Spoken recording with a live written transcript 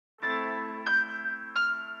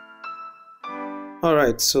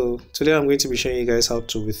Alright, so today I'm going to be showing you guys how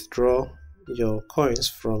to withdraw your coins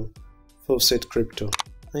from Faucet Crypto.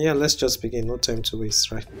 And yeah, let's just begin, no time to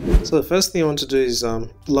waste, right? So the first thing you want to do is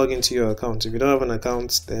log into your account. If you don't have an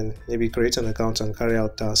account, then maybe create an account and carry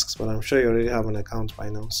out tasks, but I'm sure you already have an account by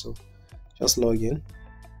now, so just log in.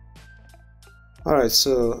 Alright,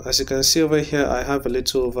 so as you can see over here, I have a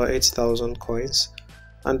little over 8,000 coins,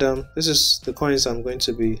 and this is the coins I'm going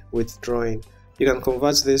to be withdrawing. You can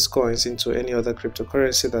convert these coins into any other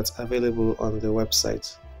cryptocurrency that's available on the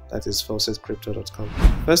website, that is faucetcrypto.com.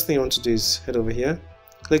 First thing you want to do is head over here,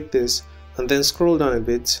 click this, and then scroll down a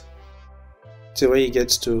bit to where you get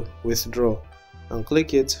to withdraw and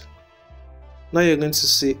click it. Now you're going to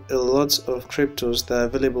see a lot of cryptos that are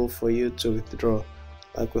available for you to withdraw.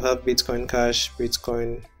 Like we have Bitcoin Cash,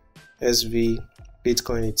 Bitcoin SV,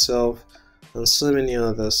 Bitcoin itself, and so many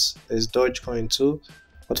others. There's Dogecoin too.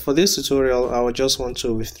 But for this tutorial, I would just want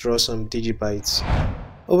to withdraw some digibytes.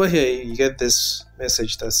 Over here, you get this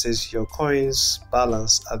message that says your coins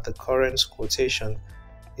balance at the current quotation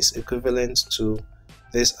is equivalent to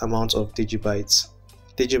this amount of digibytes.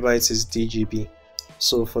 Digibytes is DGB.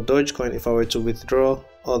 So for Dogecoin, if I were to withdraw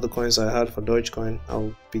all the coins I had for Dogecoin,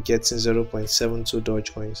 I'll be getting 0.72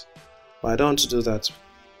 Dogecoins. But I don't want to do that.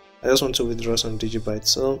 I just want to withdraw some digibytes.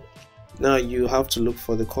 So now you have to look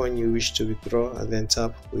for the coin you wish to withdraw and then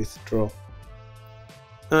tap withdraw.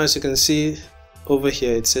 Now as you can see over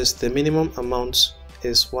here, it says the minimum amount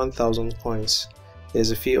is 1000 coins.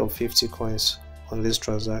 There's a fee of 50 coins on this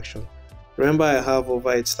transaction. Remember, I have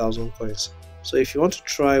over 8,000 coins. So if you want to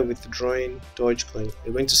try withdrawing Dogecoin,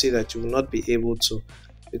 you're going to see that you will not be able to,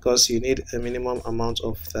 because you need a minimum amount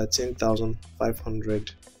of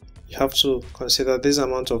 13,500. You have to consider this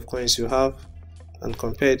amount of coins you have and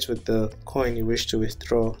compare it with the coin you wish to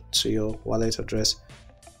withdraw to your wallet address.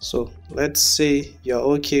 So let's say you're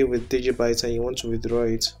okay with digibytes and you want to withdraw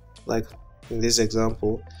it, like in this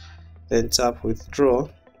example, then tap withdraw,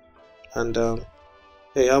 and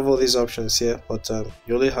you have all these options here, but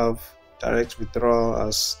you only have direct withdrawal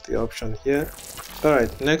as the option here.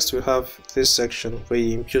 Alright, next we have this section where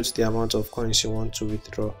you impute the amount of coins you want to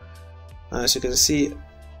withdraw. As you can see,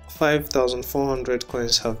 5,400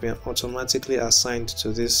 coins have been automatically assigned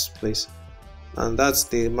to this place, and that's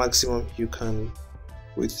the maximum you can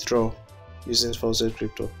withdraw using Faucet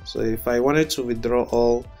Crypto. So if I wanted to withdraw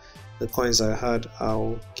all the coins I had,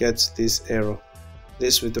 I'll get this error.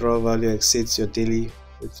 This withdrawal value exceeds your daily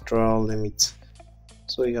withdrawal limit.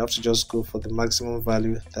 So you have to just go for the maximum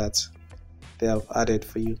value that they have added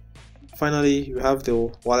for you. Finally, you have the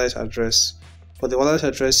wallet address. For the wallet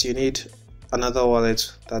address, you need another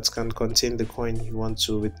wallet that can contain the coin you want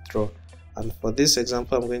to withdraw, and for this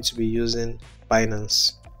example I'm going to be using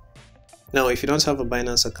Binance. Now if you don't have a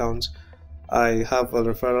Binance account, I have a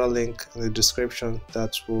referral link in the description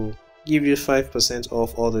that will give you 5%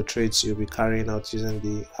 off all the trades you'll be carrying out using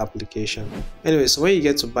the application. Anyway, so when you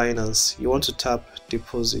get to Binance, you want to tap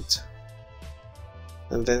deposit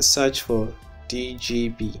and then search for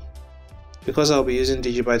DGB. Because I'll be using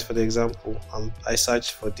digibyte for the example, I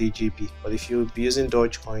searched for DGB, but if you'll be using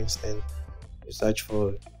Dogecoins, then you search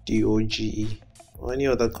for DOGE or any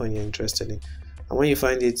other coin you're interested in. And when you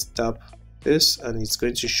find it, tap this and it's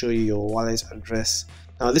going to show you your wallet address.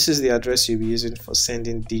 Now this is the address you'll be using for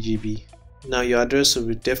sending DGB. Now your address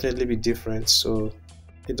will definitely be different, so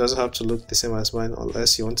it doesn't have to look the same as mine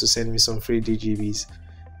unless you want to send me some free DGBs.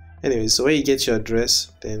 Anyway, so when you get your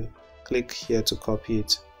address, then click here to copy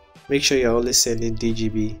it. Make sure you're always sending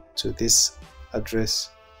DGB to this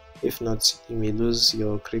address. If not, you may lose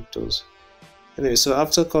your cryptos. Anyway, so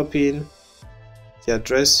after copying the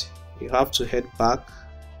address, you have to head back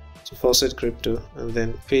to Faucet Crypto and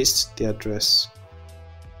then paste the address.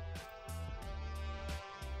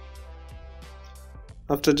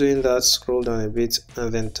 After doing that, scroll down a bit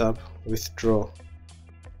and then tap withdraw.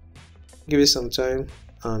 Give it some time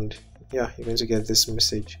and yeah, you're going to get this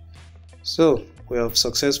message. So we have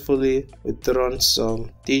successfully withdrawn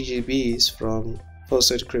some DGBs from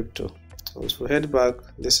Faucet Crypto. So if we head back,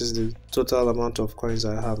 this is the total amount of coins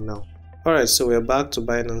I have now. Alright, so we're back to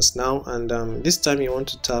Binance now, and this time you want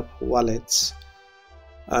to tap wallets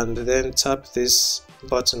and then tap this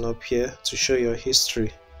button up here to show your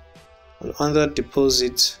history. And under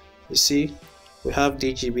deposit, you see we have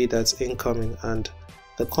DGB that's incoming and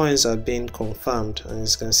the coins are being confirmed, and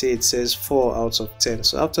as you can see it says 4 out of 10.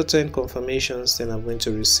 So after 10 confirmations, then I'm going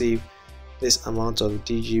to receive this amount of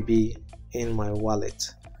DGB in my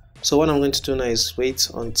wallet. So what I'm going to do now is wait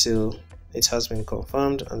until it has been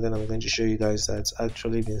confirmed, and then I'm going to show you guys that it's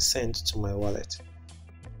actually been sent to my wallet.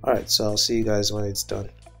 Alright, so I'll see you guys when it's done.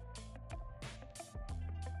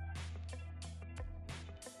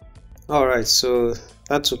 Alright, so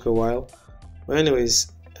that took a while. But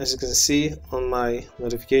anyways, as you can see on my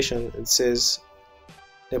notification, it says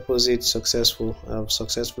deposit successful. I've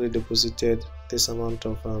successfully deposited this amount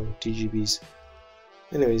of DGBs.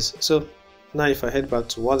 Anyways, so now if I head back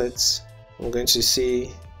to wallets, I'm going to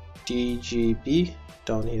see DGB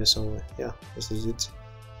down here somewhere. Yeah, this is it.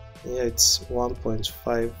 Yeah, it's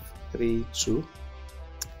 1.532,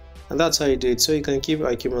 and that's how you do it. So you can keep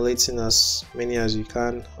accumulating as many as you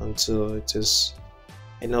can until it is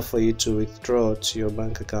enough for you to withdraw to your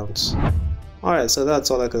bank accounts. Alright, so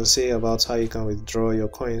that's all I can say about how you can withdraw your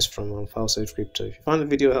coins from Faucet Crypto. If you found the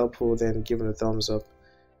video helpful, then give it a thumbs up.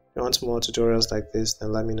 If you want more tutorials like this,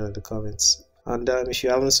 then let me know in the comments. And if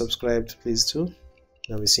you haven't subscribed, please do.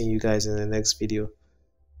 I'll be seeing you guys in the next video.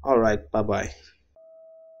 Alright, bye bye.